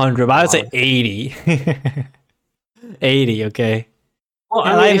 90, 100, but I would say 80. 80, okay. Well,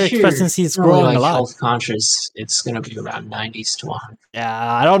 Yeah, I mean, life if you're expectancy is really growing like a lot. health conscious, it's gonna be around 90s to 100.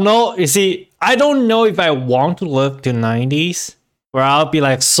 Yeah, I don't know. You see, I don't know if I want to live to 90s, where I'll be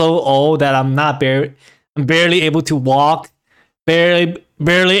like so old that I'm barely able to walk, barely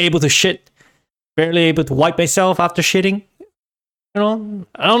able to shit, barely able to wipe myself after shitting. I don't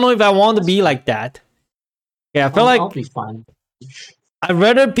know if I want to be like that. Yeah, I feel I'll like be fine. I'd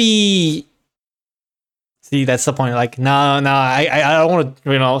rather be. See, that's the point. Like, no, I don't want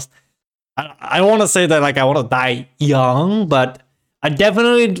to. I don't want to say that like I want to die young, but I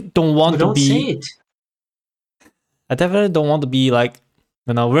definitely don't want to Don't be. say it. I definitely don't want to be like,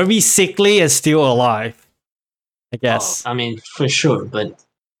 very sickly and still alive. I guess. I mean, for sure, but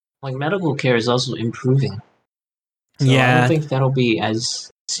like medical care is also improving. So I Yeah. don't think that'll be as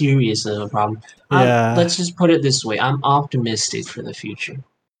serious of a problem. Yeah. Let's just put it this way: I'm optimistic for the future.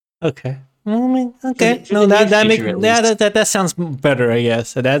 Okay. I mean, okay. For No, the near that makes future, at least. that sounds better. I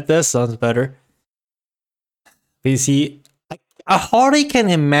guess that sounds better. You see, I hardly can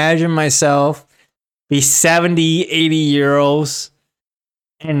imagine myself be 70, 80 year olds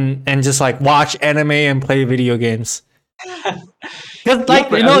and just like watch anime and play video games. Because like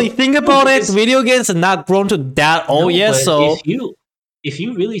you think about it, video games are not grown to that old yet. So if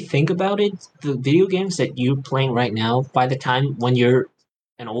you really think about it, the video games that you're playing right now, by the time when you're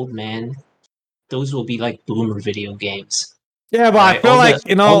an old man, those will be like boomer video games. Yeah, but right? I feel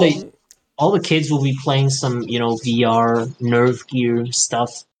like all the kids will be playing some VR Nerve Gear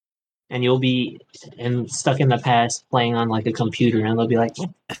stuff, and you'll be stuck in the past playing on like a computer, and they'll be like,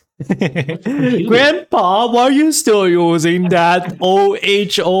 Grandpa, why are you still using that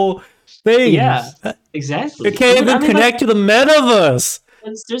OHO thing? Yeah, exactly. You can't even connect to the metaverse.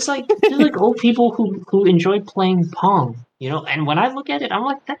 There's like old people who enjoy playing Pong, and when I look at it, I'm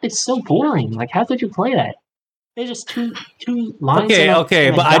like, that is so boring. Like, how could you play that? They're just two lines.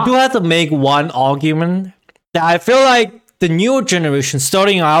 Okay, but I do have to make one argument that I feel like the new generation,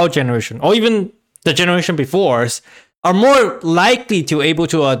 starting our generation, or even the generation before us, are more likely to able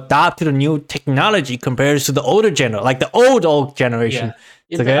to adapt to the new technology compared to the older generation, like the old generation.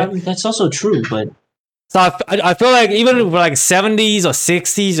 Yeah. Okay? That's also true, but so I feel like even if like 70s or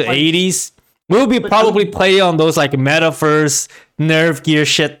 60s or 80s, we'll be probably playing on those like metaverse nerve gear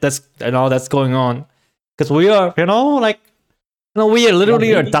shit that's going on. Because we are, we are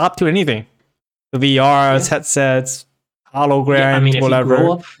literally adapt to anything. The VR, headsets, holograms, whatever. If you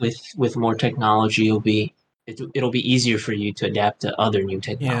grow up with more technology, it'll be easier for you to adapt to other new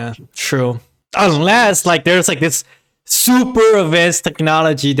technology. Yeah, true. Unless like there's like this super advanced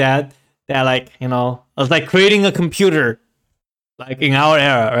technology that like it's like creating a computer, like in our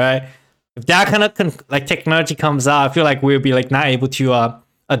era, right? If that kind of like technology comes out, I feel like we'll be like not able to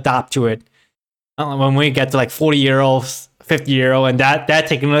adapt to it. When we get to like 40-year-olds, 50-year-old, and that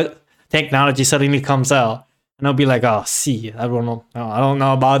technology suddenly comes out, and I'll be like, oh, see, I don't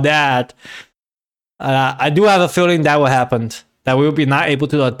know about that. I do have a feeling that will happen. That we'll be not able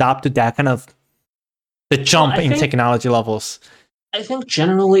to adapt to that kind of the jump in technology levels. I think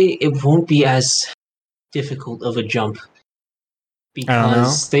generally it won't be as difficult of a jump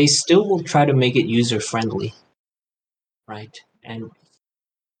because they still will try to make it user friendly, right? And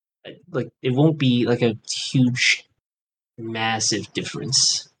like it won't be like a huge, massive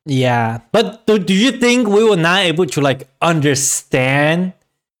difference. Yeah, but do you think we were not able to like understand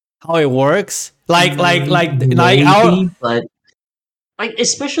how it works? Like our, but like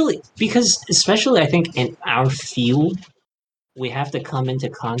especially I think in our field we have to come into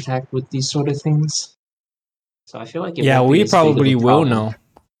contact with these sort of things. So I feel like we probably will know.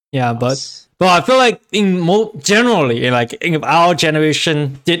 Yeah, but I feel like generally, like if our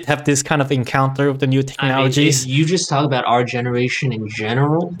generation did have this kind of encounter with the new technologies. I mean, if you just talk about our generation in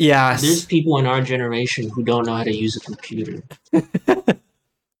general. Yes. There's people in our generation who don't know how to use a computer.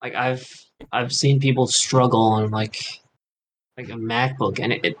 Like I've seen people struggle on like a MacBook,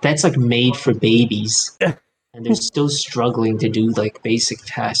 and that's like made for babies, and they're still struggling to do like basic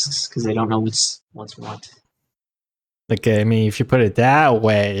tasks because they don't know what's what. Okay, I mean, if you put it that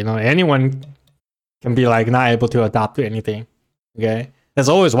way, you know, anyone can be like not able to adopt to anything. Okay, there's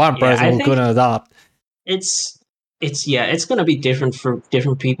always one Yeah, person I who think couldn't adopt. it's it's gonna be different for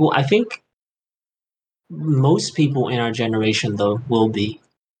different people. I think most people in our generation though will be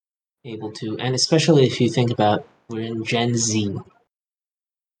able to, and especially if you think about we're in Gen Z.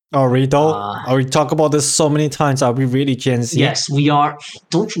 Oh, Rito, Uh, we talk about this so many times. Are we really Gen Z? yes, we are.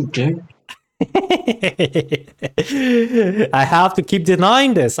 Don't you dare! I have to keep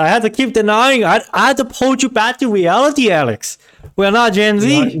denying this. I have to keep denying. I had to hold you back to reality, Alex. We're not Gen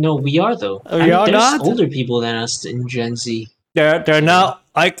We are Z. no, we are though. I We mean, are there's not. older people than us in Gen Z. They're So, not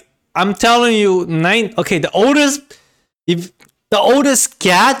like I'm telling you. Okay, the oldest. If the oldest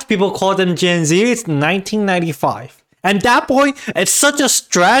cat, people call them Gen Z. It's 1995. And that point, it's such a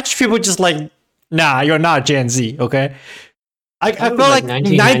stretch. People just like, nah, you're not Gen Z. Okay. I thought it feel was like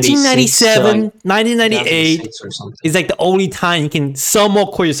 1996 to 1997, like 1998 2006 or something. is like the only time you can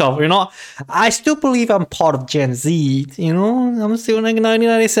somewhat call yourself. You know, I still believe I'm part of Gen Z. You know, I'm still like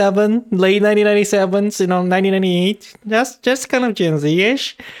 1997, late 1997s. You know, 1998. That's just kind of Gen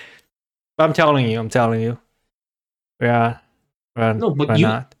Z-ish. But I'm telling you, yeah, No, but we're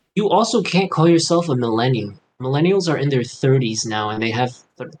not. you also can't call yourself a millennial. Millennials are in their 30s now, and they're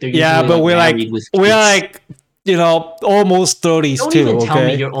Yeah, usually but like married with we're kids. like you know almost 30s Don't too. even tell me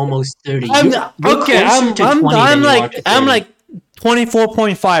Okay. you're almost 30. I'm You're okay. closer to 20 than you are to I'm 30. like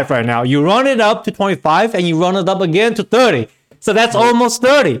 24.5 right now. You run it up to 25 and you run it up again to 30. So that's No, almost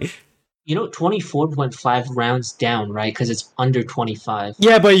 30. 24.5 rounds down, right? Because it's under 25.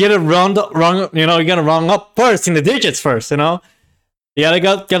 Yeah, but you gotta you know, you gotta run up first in the digits first, you know? You gotta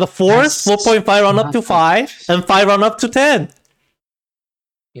get the fourth, That's 4.5 run up not to how, 5, and 5 run up to 10.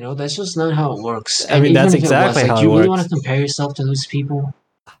 that's just not how it works. I And mean, that's even if it was, exactly like, how do it you really want to works. compare yourself to those people?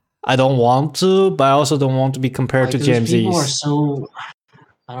 I don't want to, but I also don't want to be compared Like, to those Gen people are Zs. so,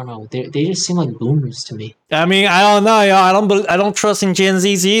 I don't know, they just seem like boomers to me. I mean, I don't know. Yeah, I don't trust in Gen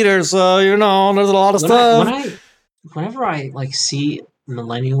Zs either. So you know, there's a lot of stuff. Whenever I like see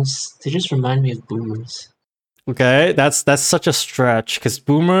millennials, they just remind me of boomers. Okay, that's such a stretch because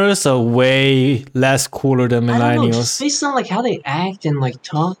boomers are way less cooler than I don't know, just millennials. based on like how they act and like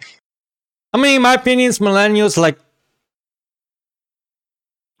talk. I mean, in my opinion, it's millennials like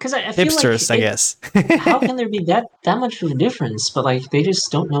Because I feel like hipsters, I guess. how can there be that much of a difference? But like they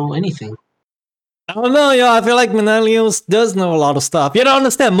just don't know anything. I don't know, yo. I feel like millennials does know a lot of stuff. You don't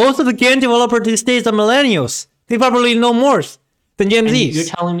understand. Most of the game developers these days are millennials. They probably know more than Gen And Zs.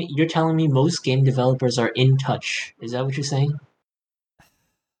 you're telling me most game developers are in touch. Is that what you're saying?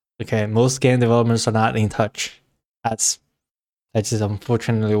 Okay, most game developers are not in touch. That's just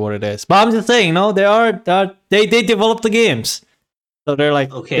unfortunately what it is. But I'm just saying, no, they develop the games, so they're like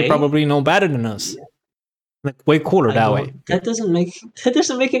they Okay. probably know better than us. Like way cooler that way. That doesn't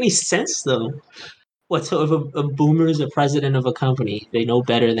make any sense though. What, so if a boomer is a president of a company, they know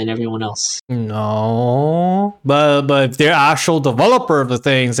better than everyone else. No, but if they're actual developer of the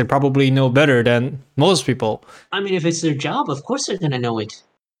things, they probably know better than most people. I mean, if it's their job, of course they're gonna know it.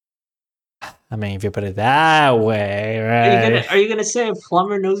 I mean, if you put it that way, right? Are you gonna say a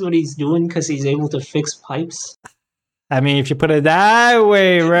plumber knows what he's doing because he's able to fix pipes? I mean, if you put it that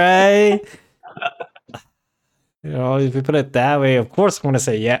way, right? You know, if you put it that way, of course I'm gonna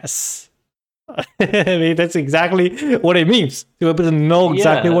say yes. I mean, that's exactly what it means. You have to know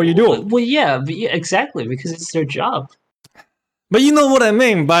exactly what you're doing. Well, yeah, exactly, because it's their job. But you know what I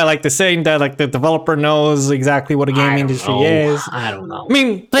mean by like the saying that like the developer knows exactly what the game industry is. I don't know. I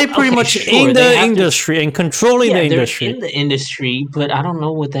mean, they're pretty Okay, much sure, in they the have to- industry and controlling the they're industry. in the industry, but I don't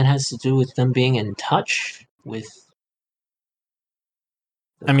know what that has to do with them being in touch with.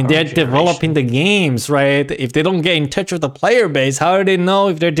 I mean, they're developing the games, right? If they don't get in touch with the player base, how do they know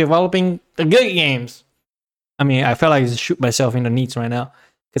if they're developing the good games? I mean, I feel like I just shoot myself in the knees right now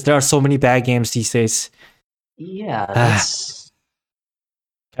because there are so many bad games these days. Yeah, that's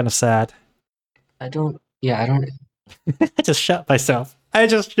kind of sad. I don't. Yeah, I don't. I just shot myself. I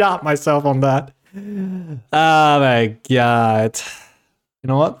just shot myself on that. Oh my god. You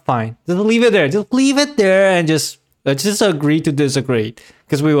know what? Fine. Just leave it there. Just leave it there and let's just agree to disagree.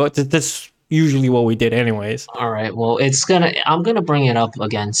 Because that's usually what we did anyways. All right. Well, I'm gonna bring it up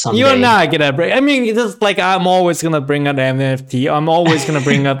again someday. You're not gonna bring. I mean, it's just like I'm always gonna bring up NFT. I'm always gonna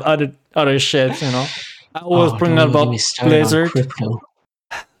bring up other shit. You know, I always bring up about Blizzard.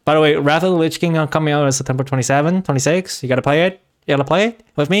 By the way, Wrath of the Lich King coming out on September 27, 26. You gotta play it. You gotta play it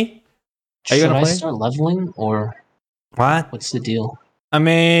with me. Are you gonna play? Should I start leveling or what? What's the deal? I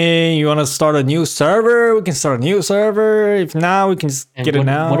mean, you want to start a new server? We can start a new server. If not, we can just get it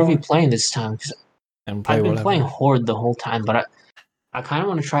now. What are we playing this time? and play I've been whatever. playing Horde the whole time, but I kind of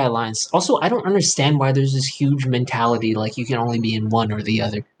want to try Alliance. Also, I don't understand why there's this huge mentality like you can only be in one or the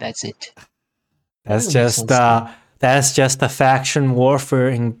other. That's it. That That's doesn't make just sense to me. that's just the faction warfare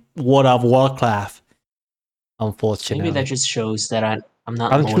in World of Warcraft. Unfortunately, Maybe that just shows that I'm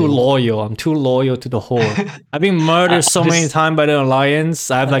not I'm too loyal. loyal. I'm too loyal to the Horde. I've been murdered so many Just times by the Alliance.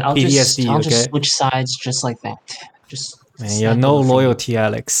 I have like I'll PTSD. just Okay, switch sides just like that. Just man, you have snap no of a finger. loyalty,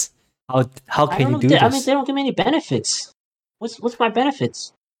 Alex. How I can don't you know. do I mean, this? they don't give me any benefits. What's my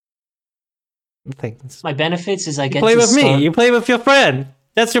benefits? Things. My benefits is I You get play to with me. start. You play with your friend.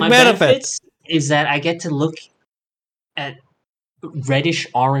 That's your My benefit. benefits is that I get to look at reddish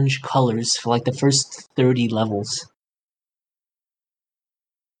orange colors for like the first 30 levels.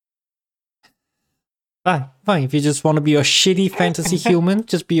 Fine, fine. If you just want to be a shitty fantasy human,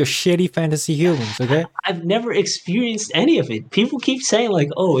 just be a shitty fantasy humans, okay? I've never experienced any of it. People keep saying like,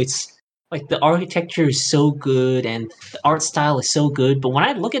 "Oh, it's like the architecture is so good and the art style is so good," but when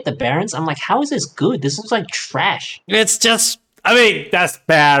I look at the Barons, I'm like, "How is this good? This looks like trash." It's just, I mean, that's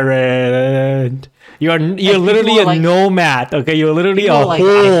Baron. You're Like people literally are a like, nomad, okay? You're literally people a are like,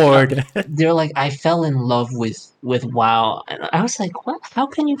 horde. they're like, I fell in love with WoW, and I was like, what? How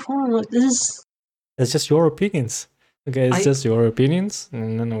can you fall in love? This is It's just your opinions. Okay, it's I. just your opinions.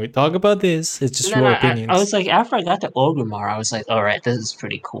 And then we talk about this. It's just And then your I was opinions. like, after I got to Orgrimmar, I was like, all right, this is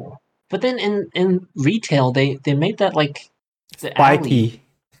pretty cool. But then in retail, they made that like the alley. Spiky.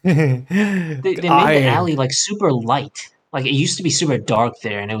 They made the Iron. alley like super light. Like it used to be super dark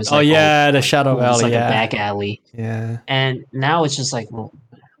there, and it was Oh like, oh, yeah, the like Shadow cool. It's Valley, like a yeah. back alley. Yeah. And now it's just like, well,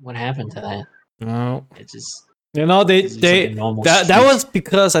 what happened to that? No. It just You know, it's just like a normal that street. was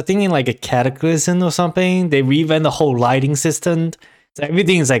because I think in like a cataclysm or something, they revamped the whole lighting system. So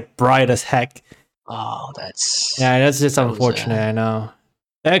everything is like bright as heck. Oh, that's Yeah, that's just that was unfortunate. I know.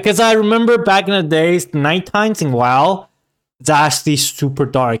 Because I remember back in the days, night times in WoW, it's actually super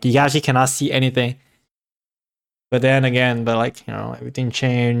dark. You actually cannot see anything. But then again, like everything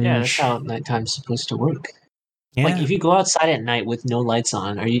changed. yeah, that's how nighttime's supposed to work. Yeah, Like if you go outside at night with no lights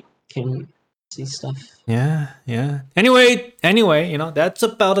on, can you see stuff? yeah. Anyway, that's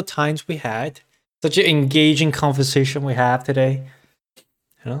about the times we had. Such an engaging conversation we have today.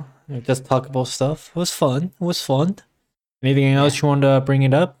 We just talk about stuff. It was fun. It was fun. Anything else you want to bring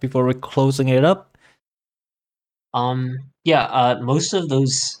it up before we're closing it up? Yeah, most of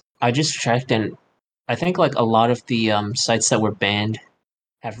those I just checked, and I think like a lot of the sites that were banned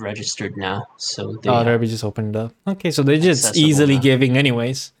have registered now, so they Oh, are they just opened it up. Okay, so they're just accessible easily now. giving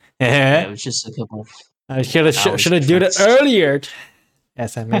anyways. Yeah, it was just a couple. I should have do it fixed. earlier.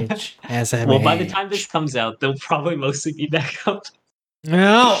 SMH. Well, by the time this comes out, they'll probably mostly be back up.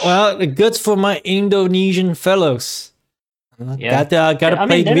 Well, good for my Indonesian fellows. Yeah. Gotta I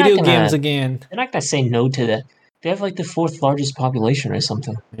play mean, they're not video gonna- games again. They're not gonna say no to that. They have like the 4th largest population or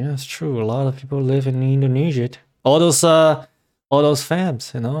something. Yeah, it's true. A lot of people live in Indonesia. All those fams,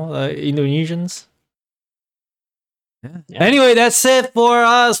 Indonesians. Yeah. Anyway, that's it for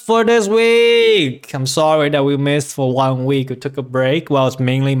us for this week. I'm sorry that we missed for 1 week. We took a break. Well, it's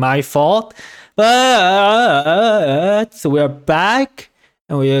mainly my fault. But we're back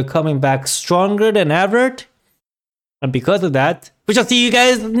and we are coming back stronger than ever. And because of that, we shall see you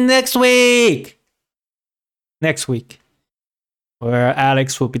guys next week. Next week, where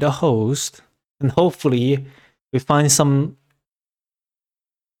Alex will be the host. And hopefully, we find some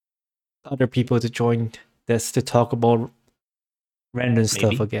other people to join this to talk about random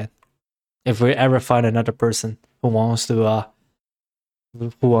stuff again. If we ever find another person who wants to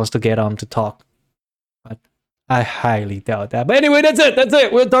get on to talk. But I highly doubt that. But anyway, that's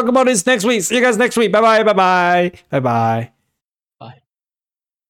it. We'll talk about this next week. See you guys next week. Bye bye.